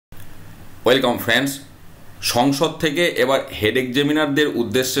Welcome friends. সংসদ থেকে এবার হেড এক্সামিনারদের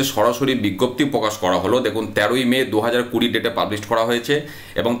উদ্দেশ্যে সরাসরি বিজ্ঞপ্তি প্রকাশ করা হলো। দেখুন 13ই মে 2020 ডেটে পাবলিশ করা হয়েছে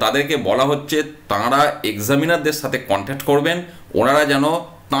এবং তাদেরকে বলা হচ্ছে তাঁরা এক্সামিনারদের সাথে কন্ট্যাক্ট করবেন, ওনারা যেন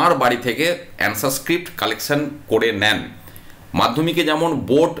তাঁর বাড়ি থেকে অ্যান্সার স্ক্রিপ্ট কালেকশন করে নেন। মাধ্যমিকে যেমন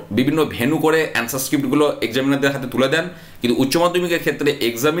বোর্ড বিভিন্ন ভেন্যু করে অ্যান্সার স্ক্রিপ্টগুলো এক্সামিনারদের হাতে তুলে দেন, কিন্তু উচ্চ মাধ্যমিকের ক্ষেত্রে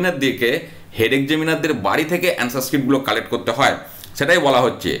এক্সামিনারদেরকে হেড এক্সামিনারদের বাড়ি থেকে অ্যান্সার স্ক্রিপ্টগুলো কালেক্ট করতে হয়। সেটাই বলা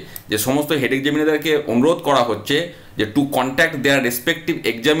হচ্ছে যে সমস্ত হেড এক্সামিনারদেরকে অনুরোধ করা হচ্ছে যে to contact their respective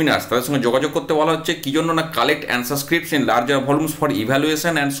examiners, তাদের সঙ্গে যোগাযোগ করতে বলা হচ্ছে। কী জন্য না, collect answer scripts in larger volumes for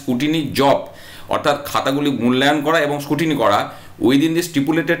evaluation and scrutiny job, অর্থাৎ খাতাগুলি মূল্যায়ন করা এবং স্কুটিনি করা within the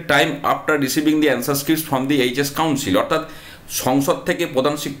stipulated time after receiving the answer scripts from the HS council. অর্থাৎ সংসদ থেকে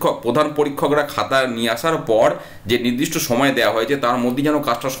প্রধান পরীক্ষকরা খাতা নিয়ে আসার পর যে নির্দিষ্ট সময় দেওয়া হয়েছে তার মধ্যে যেন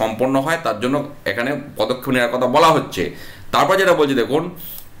কাজটা সম্পন্ন হয়, তার জন্য এখানে পদক্ষেপ নেওয়ার কথা বলা হচ্ছে। তারপর যেটা বলছে, দেখুন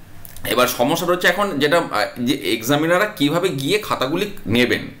এবার সমস্যাটা হচ্ছে এখন যেটা যে এক্সামিনাররা কীভাবে গিয়ে খাতাগুলি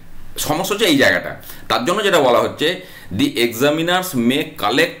নেবেন, সমস্যা হচ্ছে এই জায়গাটা। তার জন্য যেটা বলা হচ্ছে, দি examiners May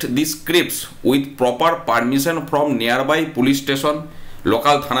collect the scripts with proper permission from near by police station.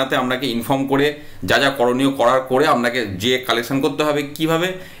 Local থানাতে আপনাকে ইনফর্ম করে যা যা করণীয় করে আপনাকে যে কালেকশন করতে হবে কীভাবে।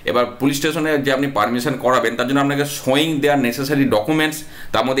 এবার পুলিশ স্টেশনে যে আপনি পারমিশন করাবেন তার জন্য আপনাকে শোয়িং দেয়ার নেসেসারি ডকুমেন্টস,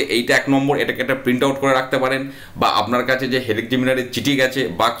 তার মধ্যে এইটা 1 নম্বর, এটাকে একটা প্রিন্ট আউট করে রাখতে পারেন, বা আপনার কাছে যে হেড এক্সামিনারের চিঠি গেছে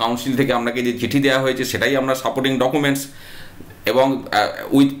বা কাউন্সিল থেকে আপনাকে যে চিঠি দেওয়া হয়েছে সেটাই আপনার সাপোর্টিং ডকুমেন্টস, এবং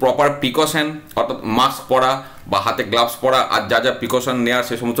উইথ প্রপার প্রিকশন, অর্থাৎ মাস্ক পরা বা হাতে গ্লাভস পরা আর যা যা প্রিকশন নেওয়ার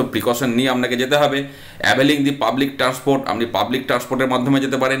সে সমস্ত প্রিকশন নিয়ে আপনাকে যেতে হবে। অ্যাভেলিং দি পাবলিক ট্রান্সপোর্ট, আপনি পাবলিক ট্রান্সপোর্টের মাধ্যমে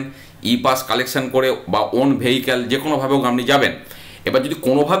যেতে পারেন, ই পাস কালেকশন করে বা ওন ভেহিক্যাল, যে কোনোভাবেও আপনি যাবেন। এবার যদি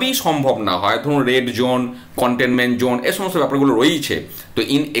কোনোভাবেই সম্ভব না হয়, ধরুন রেড জোন, কন্টেনমেন্ট জোন, এই সমস্ত ব্যাপারগুলো রয়েছে, তো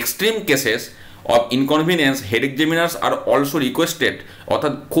in extreme cases of inconvenience head examiners are also requested,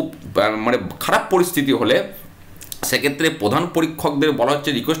 অর্থাৎ খুব মানে খারাপ পরিস্থিতি হলে সেক্ষেত্রে প্রধান পরীক্ষকদের বলা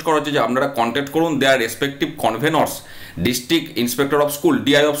হচ্ছে, রিকোয়েস্ট করা হচ্ছে যে আপনারা কন্ট্যাক্ট করুন their respective কনভেনর্স, district inspector of school,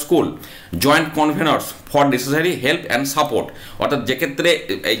 DI of school, joint কনভেনর্স for necessary help and support. অর্থাৎ যে ক্ষেত্রে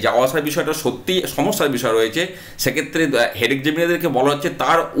এই যাওয়া আসার বিষয়টা সত্যি সমস্যার বিষয় রয়েছে, সেক্ষেত্রে হেড এক্সামিনারদেরকে বলা হচ্ছে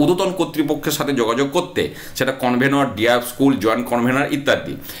তার ঊর্ধ্বতন কর্তৃপক্ষের সাথে যোগাযোগ করতে, সেটা convenor, DI of school, joint convenor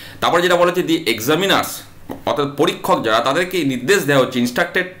ইত্যাদি। তারপর যেটা বলা হচ্ছে, দি এক্সামিনার্স অর্থাৎ পরীক্ষক যারা, তাদেরকে নির্দেশ দেওয়া হচ্ছে,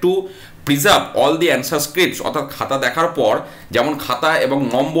 instructed to preserve all the answer scripts, অর্থাৎ খাতা দেখার পর যেমন খাতা এবং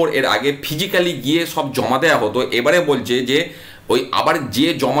নম্বর এর আগে ফিজিক্যালি গিয়ে সব জমা দেওয়া হতো, এবারে বলছে যে ওই আবার যে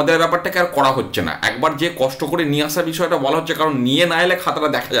জমা দেওয়ার ব্যাপারটাকে আর করা হচ্ছে না, একবার যে কষ্ট করে নিয়ে আসার বিষয়টা বলা হচ্ছে, কারণ নিয়ে না এলে খাতাটা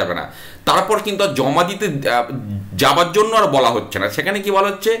দেখা যাবে না। তারপর কিন্তু আর জমা দিতে যাবার জন্য আর বলা হচ্ছে না, সেখানে কি বলা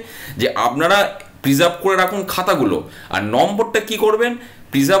হচ্ছে যে আপনারা প্রিজার্ভ করে রাখুন খাতাগুলো, আর নম্বরটা কি করবেন,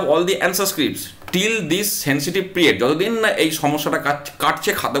 preserve all the answer scripts till this sensitive period, যতদিন না এই সমস্যাটা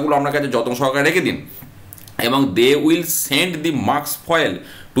কাটছে খাতাগুলো আপনার কাছে যত্ন সহকারে রেখে দিন। এবং they will send the marks foil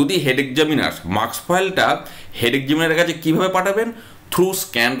to the head examiners. Marks ফয়েলটা head এক্সামিনারের কাছে কীভাবে পাঠাবেন, through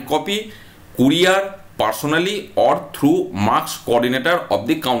scan copy, courier, personally or through marks coordinator of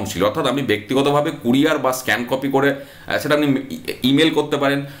the council. অর্থাৎ আপনি ব্যক্তিগতভাবে কুরিয়ার বা স্ক্যান কপি করে সেটা আপনি ইমেল করতে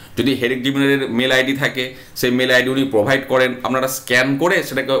পারেন। যদি হেড এক্সামিনারের মেল আইডি থাকে, সেই মেল আইডি উনি প্রোভাইড করেন, আপনারা স্ক্যান করে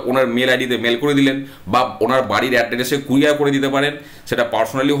সেটাকে ওনার মেল আইডিতে মেল করে দিলেন, বা ওনার বাড়ির অ্যাড্রেসে কুরিয়ার করে দিতে পারেন, সেটা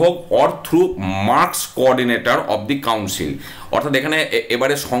পার্সোনালি হোক or through marks coordinator of the council. অর্থাৎ এখানে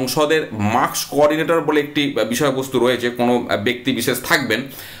এবারে সংসদের মার্কস কোঅর্ডিনেটর বলে একটি বিষয়বস্তু রয়েছে, কোনো ব্যক্তি বিশেষ থাকবেন।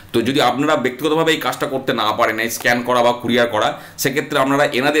 তো যদি আপনারা ব্যক্তিগতভাবে এই কাজটা করতে না পারেন, এই স্ক্যান করা বা কুরিয়ার করা, সেক্ষেত্রে আপনারা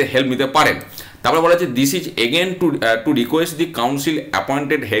এনাদের হেল্প নিতে পারেন। তারপরে বলা হচ্ছে, this is again to request the council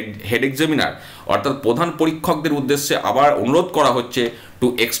appointed head examiner, অর্থাৎ প্রধান পরীক্ষকদের উদ্দেশ্যে আবার অনুরোধ করা হচ্ছে to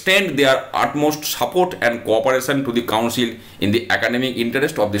extend there utmost support and cooperation to the council in the academic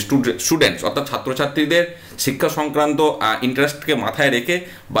interest of the students. অর্থাৎ ছাত্রছাত্রীদের শিক্ষা সংক্রান্ত ইন্টারেস্টকে মাথায় রেখে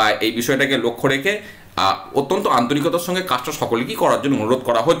বা এই বিষয়টাকে লক্ষ্য রেখে অত্যন্ত আন্তরিকতার সঙ্গে কাজটা সকলেকেই করার জন্য অনুরোধ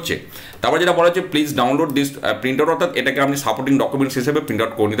করা হচ্ছে। তারপর যেটা বলা হচ্ছে, please download this print out, অর্থাৎ এটাকে আপনি সাপোর্টিং ডকুমেন্টস হিসেবে প্রিন্ট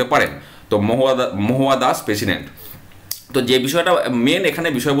আউট করে নিতে পারেন। তো মহুয়া দাস, প্রেসিডেন্ট। তো যে বিষয়টা মেন এখানে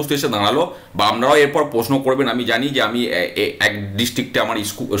বিষয়বস্তু এসে দাঁড়ালো, বা আপনারাও এরপর প্রশ্ন করবেন, আমি জানি যে আমি এক ডিস্ট্রিক্টে আমার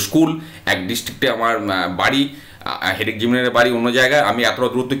স্কুল, এক ডিস্ট্রিক্টে আমার বাড়ি, হেড এক্সামিনারের বাড়ি অন্য জায়গায়, আমি এতটা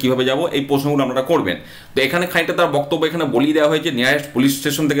দূরত্ব কীভাবে যাব, এই প্রশ্নগুলো আপনারা করবেন। তো এখানে খানিকটা তার বক্তব্য এখানে বলিয়ে দেওয়া হয়েছে, নিয়ারেস্ট পুলিশ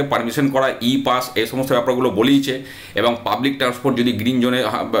স্টেশন থেকে পারমিশন করা, ই পাস, এই সমস্ত ব্যাপারগুলো বলিয়েছে। এবং পাবলিক ট্রান্সপোর্ট যদি গ্রিন জোনে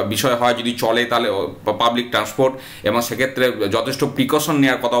বিষয় হয়, যদি চলে তাহলে পাবলিক ট্রান্সপোর্ট, এবং সেক্ষেত্রে যথেষ্ট প্রিকশন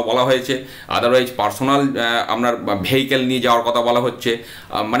নেওয়ার কথাও বলা হয়েছে। আদারওয়াইজ পার্সোনাল আপনার ভেহিক্যাল নিয়ে যাওয়ার কথা বলা হচ্ছে,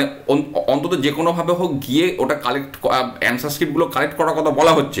 মানে অন্তত যে কোনোভাবে হোক গিয়ে ওটা কালেক্ট অ্যান্সার স্ক্রিপ্টগুলো কালেক্ট করার কথা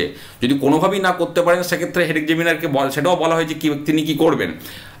বলা হচ্ছে। যদি কোনোভাবেই না করতে পারেন, সেক্ষেত্রে হেড এক্সামিনার এক্সামিনারকে সেটাও বলা হয়েছে কি তিনি কি করবেন।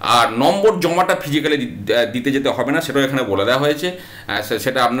 আর নম্বর জমাটা ফিজিক্যালি দিতে যেতে হবে না, সেটাও এখানে বলে দেওয়া হয়েছে।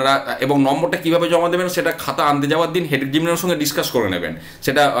 সেটা আপনারা, এবং নম্বরটা কীভাবে জমা দেবেন সেটা খাতা আনতে যাওয়ার দিন হেড এক্সামিনারের সঙ্গে ডিসকাস করে নেবেন।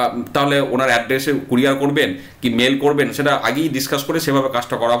 সেটা তাহলে ওনার অ্যাড্রেসে কুরিয়ার করবেন কি মেল করবেন সেটা আগেই ডিসকাস করে সেভাবে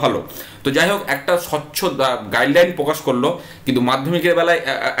কাজটা করা ভালো। তো যাই হোক, একটা স্বচ্ছ গাইডলাইন প্রকাশ করলো, কিন্তু মাধ্যমিকের বেলায়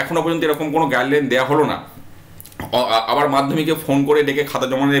এখনও পর্যন্ত এরকম কোনো গাইডলাইন দেওয়া হলো না। আবার মাধ্যমিকে ফোন করে ডেকে খাতা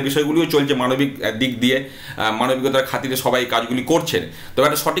জমানোর বিষয়গুলিও চলছে মানবিক দিক দিয়ে, মানবিকতার খাতিরে সবাই কাজগুলি করছেন। তবে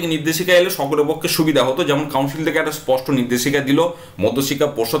একটা সঠিক নির্দেশিকা এলে সকলের পক্ষে সুবিধা হতো, যেমন কাউন্সিল থেকে একটা স্পষ্ট নির্দেশিকা দিল, মধ্যশিক্ষা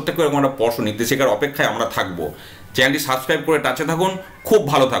পর্ষদ থেকে এরকম একটা স্পষ্ট নির্দেশিকার অপেক্ষায় আমরা থাকবো। চ্যানেলটি সাবস্ক্রাইব করে টাচে থাকুন, খুব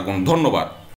ভালো থাকুন, ধন্যবাদ।